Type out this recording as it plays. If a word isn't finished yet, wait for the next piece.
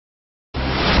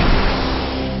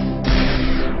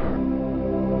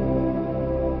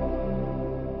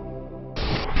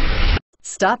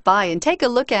Stop by and take a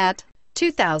look at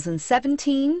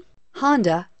 2017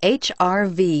 Honda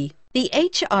HR-V. The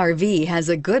HR-V has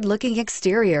a good-looking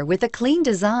exterior with a clean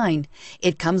design.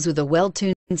 It comes with a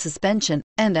well-tuned suspension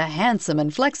and a handsome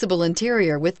and flexible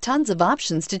interior with tons of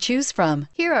options to choose from.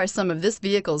 Here are some of this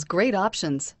vehicle's great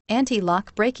options: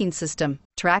 anti-lock braking system,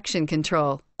 traction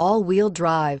control, all-wheel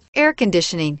drive, air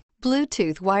conditioning,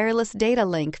 Bluetooth wireless data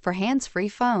link for hands-free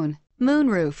phone,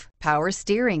 moonroof, power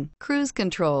steering, cruise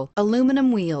control,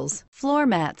 aluminum wheels, floor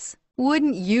mats.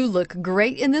 Wouldn't you look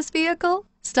great in this vehicle?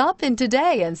 Stop in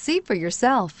today and see for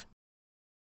yourself.